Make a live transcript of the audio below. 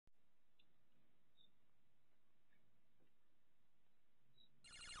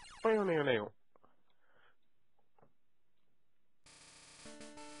For me or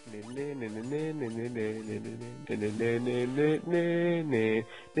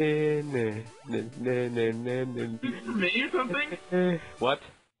something? What?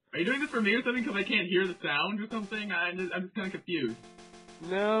 Are you doing this for me or something because I can't hear the sound or something? I'm just kind of confused.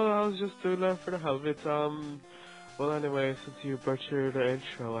 No, I was just doing that for the hell of it. Well, anyway, since you butchered the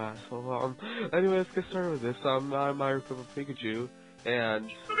intro, asshole. Anyway, let's get started with this. I'm Mario Purple Pikachu, and...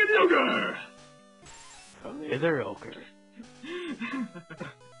 Mediocre! Come hither, Ogre.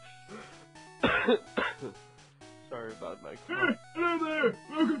 Sorry about my cough. Hello there!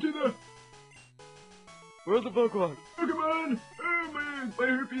 Welcome to the Where's the Pokemon? Pokemon! Oh, my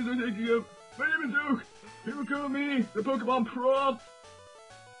herpes are taking up. My name is Oak. People call me the Pokemon Prof.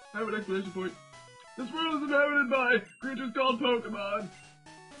 I have an exclamation point. This world is inhabited by creatures called Pokemon.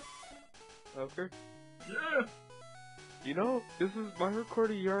 Ogre? Yeah. You know, this is my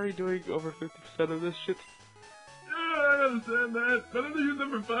recording. You're already doing over 50% of this shit. Yeah, I understand that. But I don't use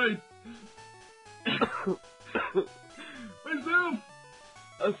them for fights. Myself!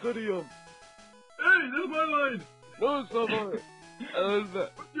 Acidium! Hey, that's my line! No, it's not mine!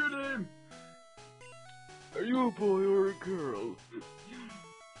 What's your name? Are you a boy or a girl?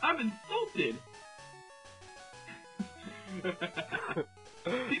 I'm insulted!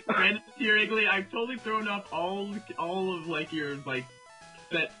 Brandon here, Iggly, I've totally thrown up all of, like, your, like,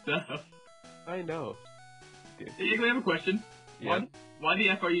 set stuff. I know. Hey, Iggly, I have a question. Yeah? Why the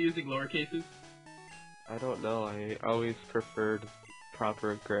F are you using lower cases? I don't know, I always preferred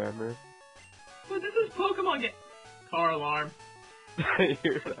proper grammar. But this is Pokemon game. Car alarm. I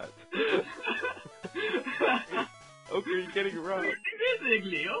hear that. Okay, you're getting robbed. It is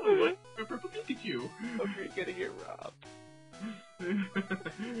Iggly. Oh, what? For Purple Pikachu. Okay, you're getting it robbed.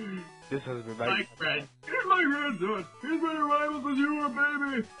 This has been my friend. Here's my grandson. Here's my arrival since you were a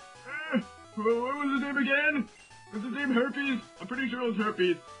baby. Well, what was his name again? Was his name Herpes? I'm pretty sure it was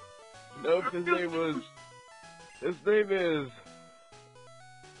Herpes. Nope, his name is...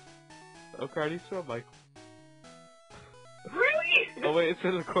 Okay, I need to spell Michael. Really? Oh wait, it's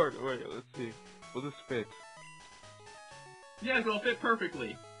in the corner. Wait, let's see. Will this fit? Yes, it'll fit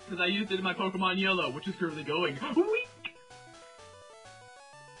perfectly. Because I used it in my Pokemon Yellow, which is currently going. Weak!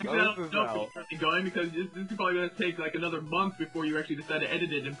 Oh, I don't know if it's currently going because this is probably going to take like another month before you actually decide to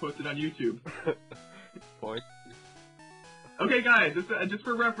edit it and post it on YouTube. Point. Okay, guys, just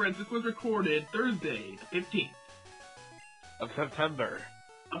for reference, this was recorded Thursday, the 15th. Of September.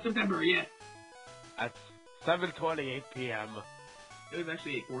 Of September, yes. At 7:28 p.m. It was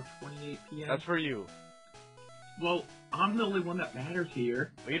actually 4:28 p.m. That's for you. Well, I'm the only one that matters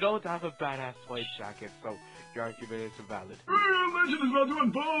here. Well, you don't have a badass white jacket, so your argument is invalid. Legend is about to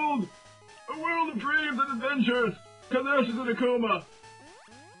unfold! A world of dreams and adventures! Kazash is in a coma!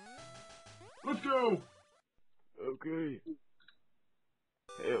 Let's go! Okay.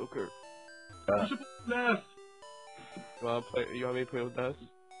 Hey, Oker. You should play Ness! You want me to play with Ness?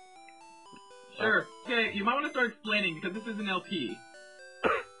 Sure. Okay, you might want to start explaining because this is an LP.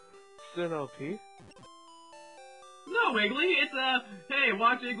 It's an LP? No, Iggly, it's hey,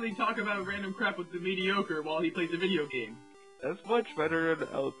 watch Iggly talk about random crap with the mediocre while he plays a video game. That's much better than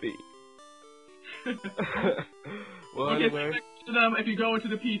LP. Well, okay, anyway. so, if you go into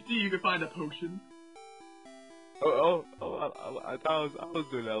the PC, you can find a potion. I thought I was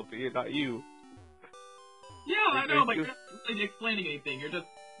doing LP, not you. Yeah, I know, but you're not really explaining anything. You're just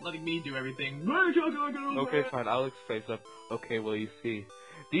letting me do everything. Okay, fine, I'll explain stuff. Okay, well, you see,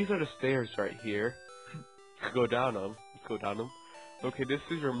 these are the stairs right here. Let's go down them. Okay, this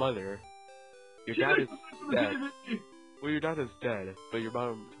is your mother. Your dad is dead. Well, your dad is dead, but your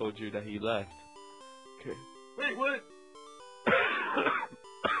mom told you that he left. Okay. Wait, what?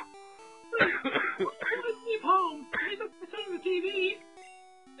 Leave home. He's on the TV.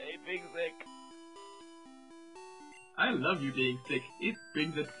 Hey, being sick. I love you being sick. It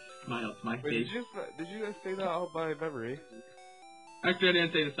brings a smile to my face. Did you guys say that out by memory? Actually, I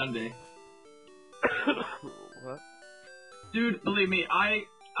didn't say the Sunday. What? Dude, believe me, I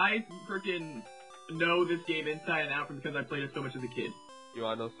freaking know this game inside and out because I played it so much as a kid. You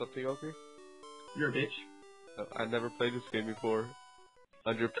wanna know something, Oker? You're a bitch. No, I never played this game before.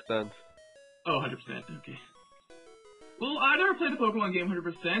 100%. Oh, 100%, okay. Well, I never played the Pokemon game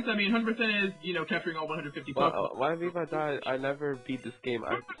 100%. I mean, 100% is, you know, capturing all 150 Pokemon. What I mean by that, I never beat this game.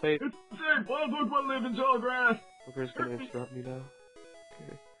 I played... It's safe! Wild Pokemon live in tall grass! Oker's gonna interrupt me now.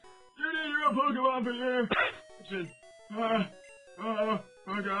 Okay. You need your own Pokemon for your...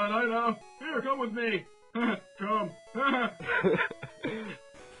 oh god, I know. Here, come with me. Come.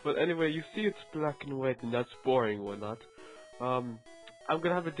 But anyway, you see it's black and white, and that's boring, whatnot. I'm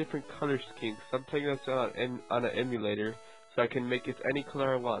gonna have a different color scheme, because I'm playing this on an emulator, so I can make it any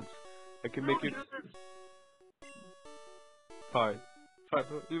color I want. I can make it... Fine. Fine.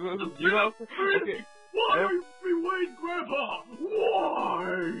 You know, okay. Why are you wait, Grandpa? Why?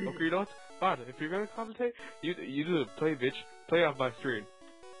 Okay, you know what? Fine, if you're gonna commentate, you do it. Play, bitch. Play off my screen.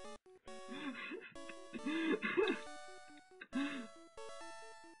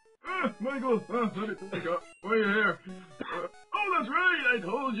 Michael, let me pick up. Why are you here? Oh, that's right, I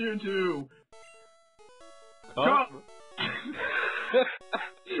told you to. Oh.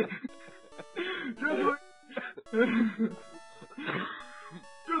 Just wait.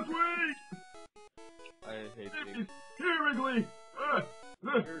 Just wait. I hate you. Here, Wrigley.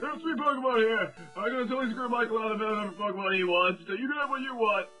 There's 3 Pokemon here. I'm gonna totally screw Michael out of whatever Pokemon he wants. So you can have what you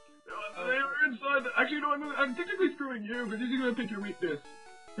want. They're inside. Actually, no, I'm technically screwing you because he's gonna pick your weakness.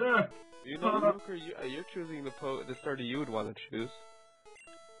 You know, Joker, you're choosing the starter you would want to choose.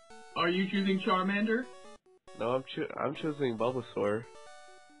 Are you choosing Charmander? No, I'm choosing Bulbasaur.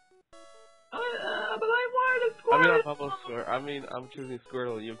 But I wanted a Squirtle. I mean, not Bulbasaur. I mean, I'm choosing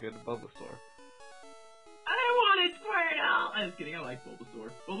Squirtle. You get Bulbasaur. I wanted Squirtle. I'm just kidding. I like Bulbasaur.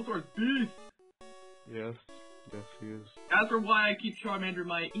 Bulbasaur's beast. Yes, yes, he is. As for why I keep Charmander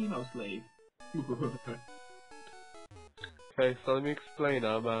my emo slave. Okay, so let me explain.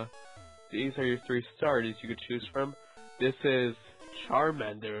 These are your 3 starters you could choose from. This is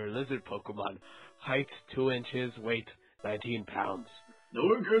Charmander, lizard Pokemon. Height 2 inches, weight 19 pounds. No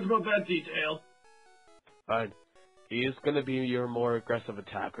one cares about that detail. Fine. He is gonna be your more aggressive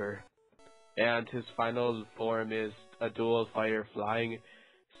attacker. And his final form is a dual fire flying,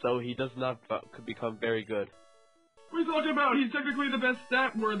 so he does not become very good. What are you talking about? He's technically the best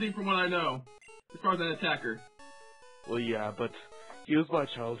stat worthy from what I know. As far as an attacker. Well, yeah, but he was my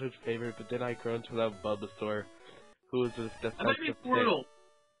childhood favorite, but then I grew to love Bulbasaur, who is a defensive I think Squirtle.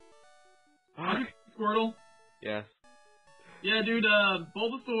 Squirtle? Yes. Yeah, dude,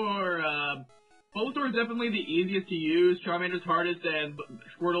 Bulbasaur is definitely the easiest to use, Charmander's hardest, and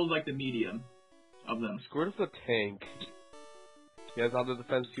Squirtle's like the medium of them. Squirtle's a tank. He has all the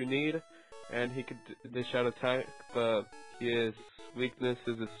defense you need, and he can dish out attack, but his weakness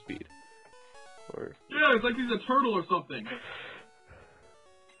is his speed. Or... Yeah, it's like he's a turtle or something.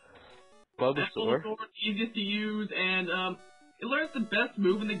 Bulbasaur? Bulbasaur's easiest to use, and it learns the best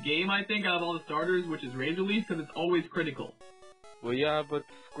move in the game, I think, out of all the starters, which is Razor Leaf, because it's always critical. Well, yeah, but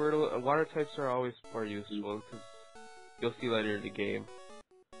Squirtle, water types are always more useful, because you'll see later in the game.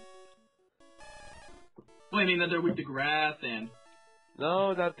 Well, I mean that they're weak to grass, and...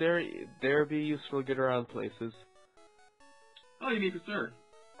 No, that they're be useful to get around places. Oh, you mean for sure.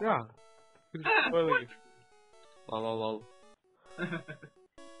 Yeah. What? Lol.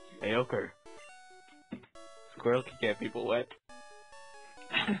 Hey, Joker. Squirrel can get people wet.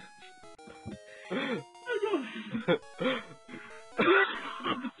 I'm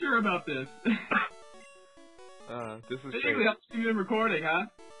not sure about this. This is Basically, great. how long have you been recording, huh?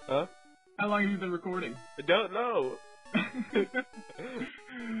 Huh? How long have you been recording? I don't know.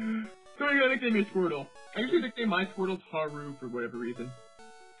 So I'm gonna nickname your Squirtle. I usually nickname my Squirtle Haru for whatever reason.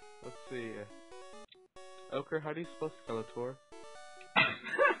 Let's see. Joker, how do you spell Skeletor?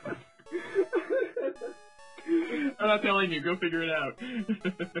 I'm not telling you, go figure it out.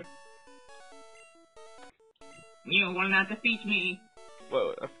 You will not defeat me.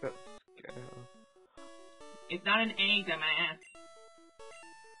 Whoa, I forgot. It's not an A, dumbass.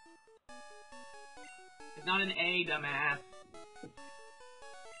 It's not an A, dumbass.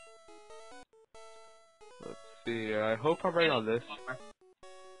 Let's see. I hope I'm right on this.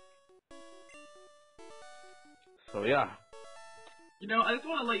 So yeah. You know, I just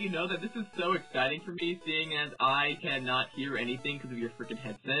want to let you know that this is so exciting for me, seeing as I cannot hear anything because of your freaking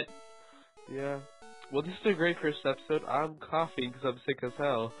headset. Yeah. Well, this is a great first episode. I'm coughing because I'm sick as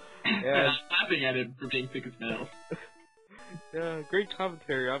hell. And I'm laughing at him for being sick as hell. Yeah, great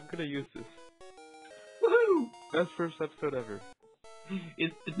commentary. I'm gonna use this. Woohoo! Best first episode ever.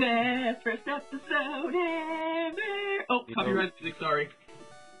 It's the best first episode ever! Oh, copyright music, sorry.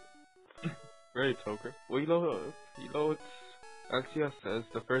 Great, Joker. Well, you know, it's... Axios says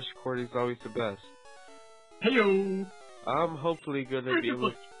the first recording is always the best. Heyo! I'm hopefully gonna be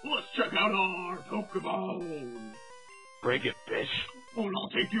able to... Let's check out our Pokemon! Bring it, bitch! Oh, I'll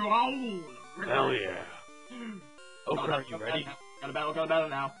take you on! Hell yeah! Joker, are you ready? Got a battle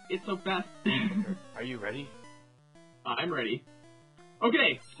now. It's so fast. Are you ready? I'm ready.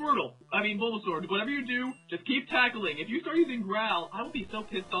 Okay, Bulbasaur, whatever you do, just keep tackling. If you start using Growl, I will be so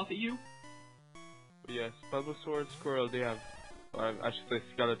pissed off at you. Yes, Bulbasaur and Squirrel, they have... I should say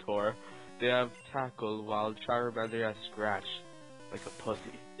Skeletor. They have Tackle, while Charmander has Scratch. like a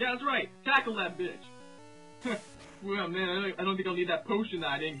pussy. Yeah, that's right. Tackle that bitch. Well, man, I don't think I'll need that potion that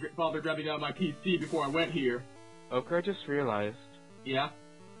I didn't bother grabbing out of my PC before I went here. Okay, I just realized. Yeah?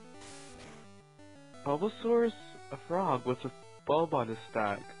 Bulbasaur's a frog with a bulb on his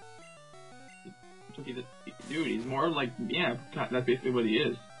stack. Dude, he's more like, yeah, that's basically what he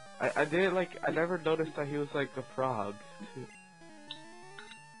is. I didn't I never noticed that he was like a frog.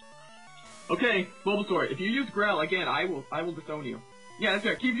 Okay, Bulbasaur, if you use Growl again, I will disown you. Yeah, that's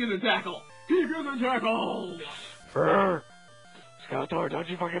right, keep using tackle! Keep using tackle! Brrr! Skeletor, don't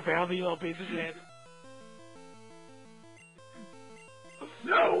you fucking fail me, you little piece of shit!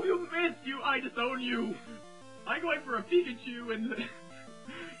 No, you missed you! I disown you! I'm going for a Pikachu and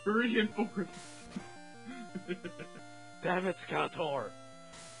Viridian Force. Damn it, Skeletor!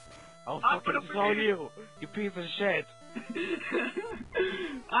 I'll I'm fucking gonna disown win. you piece of shit!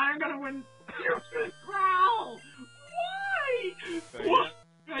 I'm gonna win. Growl! Why? What?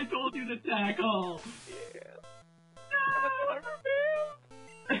 I told you to tackle!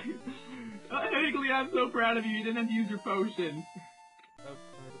 No! Higgly, I'm so proud of you. You didn't have to use your potion. I'm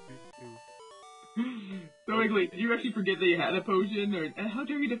proud of you too. So, Higgly, did you actually forget that you had a potion? Or how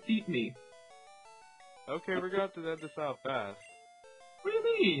dare you defeat me? Okay, we're gonna have to end this out fast. What do you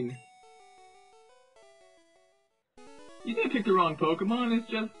mean? You didn't pick the wrong Pokemon, it's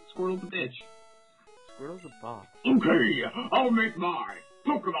just Squirtle's a bitch. Squirtle's a boss. Okay, I'll make my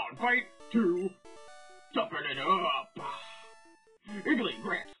Pokemon fight to toughen it up. Higgly,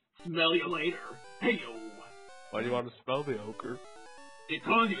 Gramps, smell you later. Hey-yo. Why do you want to smell the ochre?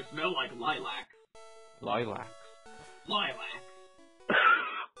 Because you smell like lilac. Lilacs. Lilac.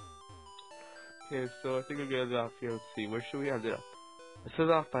 Okay, so I think we're gonna end it off here. Let's see, where should we end it up? Let's end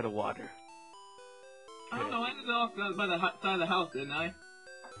it off by the water. I don't know, I ended off by the side of the house, didn't I?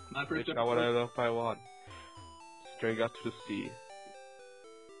 My first I want to end off by one. Straight out to the sea.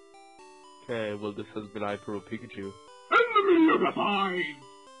 Okay, well this has been iPro Pikachu. And the 5!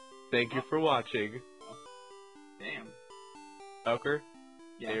 Thank you for watching. Damn. Ochre?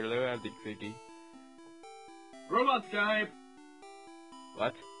 Yeah. Say your little ending, Ziggy. Robot Skype!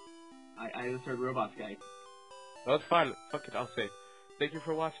 What? I just heard Robot Skype. That's fine. Fuck it, I'll say. Thank you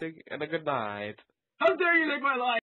for watching, and a good night. How dare you take my life!